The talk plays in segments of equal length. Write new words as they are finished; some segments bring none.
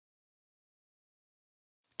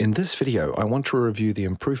In this video, I want to review the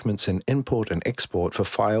improvements in import and export for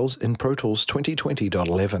files in Pro Tools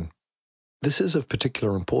 2020.11. This is of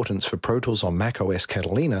particular importance for Pro Tools on macOS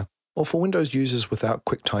Catalina or for Windows users without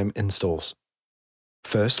QuickTime installs.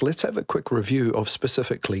 First, let's have a quick review of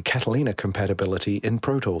specifically Catalina compatibility in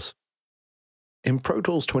Pro Tools. In Pro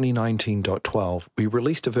Tools 2019.12, we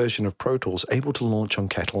released a version of Pro Tools able to launch on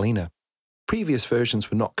Catalina. Previous versions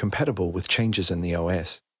were not compatible with changes in the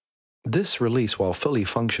OS. This release, while fully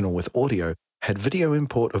functional with audio, had video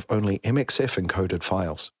import of only MXF encoded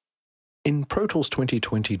files. In Pro Tools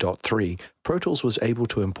 2020.3, Pro Tools was able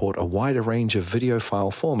to import a wider range of video file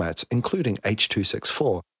formats, including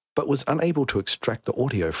H.264, but was unable to extract the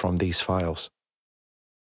audio from these files.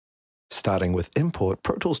 Starting with import,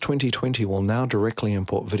 Pro Tools 2020 will now directly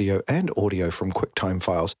import video and audio from QuickTime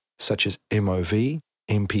files such as MOV,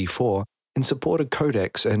 MP4, in supported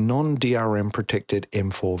codecs and non-DRM protected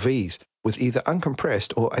M4Vs with either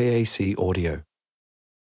uncompressed or AAC audio.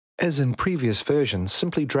 As in previous versions,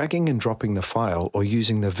 simply dragging and dropping the file or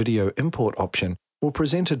using the video import option will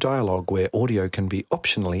present a dialog where audio can be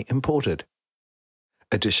optionally imported.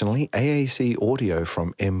 Additionally, AAC audio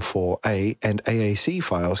from M4A and AAC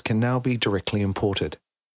files can now be directly imported.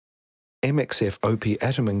 MXF OP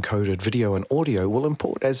Atom encoded video and audio will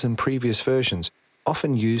import as in previous versions,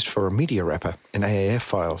 often used for a media wrapper in AAF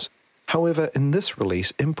files. However, in this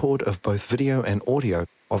release, import of both video and audio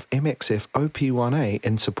of MXF OP1A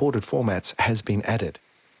in supported formats has been added.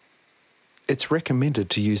 It's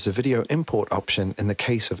recommended to use the video import option in the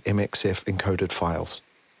case of MXF encoded files.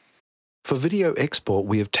 For video export,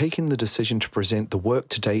 we have taken the decision to present the work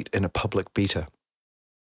to date in a public beta.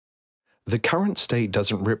 The current state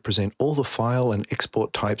doesn't represent all the file and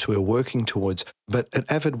export types we're working towards, but at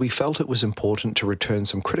Avid we felt it was important to return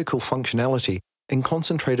some critical functionality and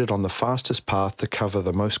concentrated on the fastest path to cover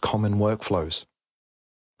the most common workflows.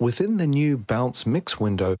 Within the new Bounce Mix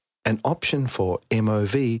window, an option for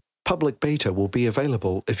MOV public beta will be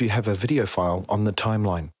available if you have a video file on the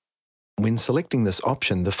timeline. When selecting this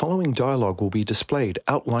option, the following dialog will be displayed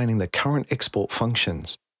outlining the current export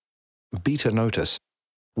functions. Beta notice.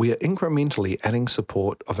 We are incrementally adding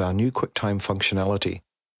support of our new QuickTime functionality,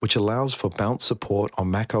 which allows for bounce support on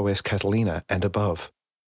macOS Catalina and above.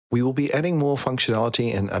 We will be adding more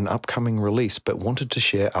functionality in an upcoming release, but wanted to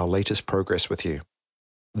share our latest progress with you.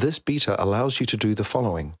 This beta allows you to do the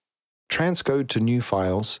following: transcode to new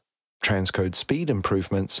files, transcode speed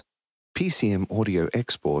improvements, PCM audio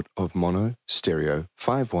export of mono, stereo,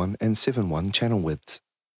 5.1 and 7.1 channel widths.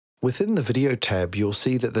 Within the Video tab, you'll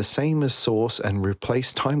see that the same as Source and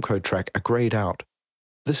Replace Timecode track are grayed out.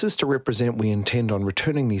 This is to represent we intend on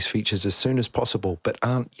returning these features as soon as possible, but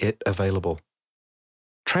aren't yet available.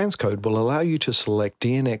 Transcode will allow you to select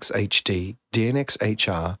DNX HD, DNX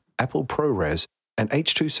HR, Apple ProRes, and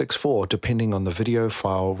H.264 depending on the video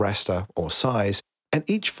file raster or size, and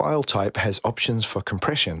each file type has options for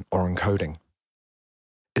compression or encoding.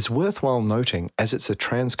 It's worthwhile noting, as it's a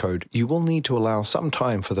transcode, you will need to allow some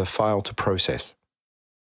time for the file to process.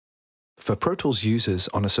 For Pro Tools users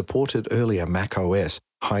on a supported earlier macOS,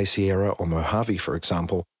 High Sierra or Mojave for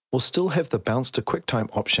example, will still have the Bounce to QuickTime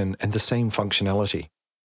option and the same functionality.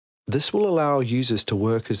 This will allow users to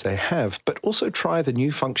work as they have, but also try the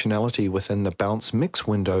new functionality within the Bounce Mix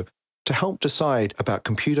window to help decide about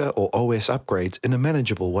computer or OS upgrades in a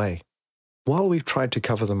manageable way. While we've tried to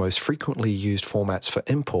cover the most frequently used formats for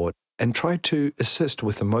import and tried to assist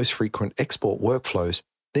with the most frequent export workflows,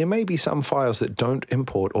 there may be some files that don't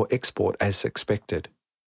import or export as expected.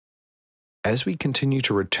 As we continue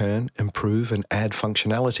to return, improve, and add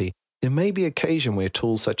functionality, there may be occasion where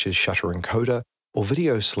tools such as Shutter Encoder or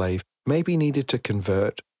Video Slave may be needed to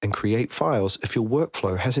convert and create files if your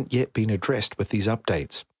workflow hasn't yet been addressed with these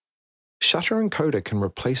updates. Shutter Encoder can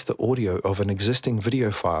replace the audio of an existing video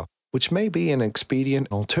file, which may be an expedient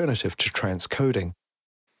alternative to transcoding.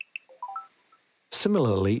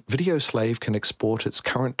 Similarly, Video Slave can export its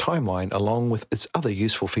current timeline along with its other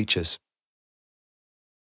useful features.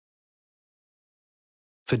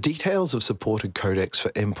 For details of supported codecs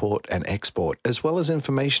for import and export, as well as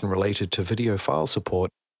information related to video file support,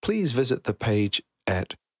 please visit the page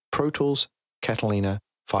at Pro Tools Catalina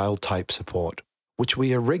File Type Support, which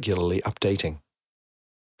we are regularly updating.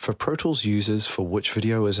 For Pro Tools users for which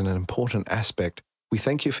video is an important aspect, we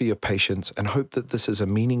thank you for your patience and hope that this is a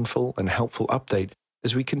meaningful and helpful update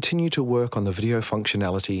as we continue to work on the video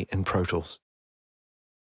functionality in Pro Tools.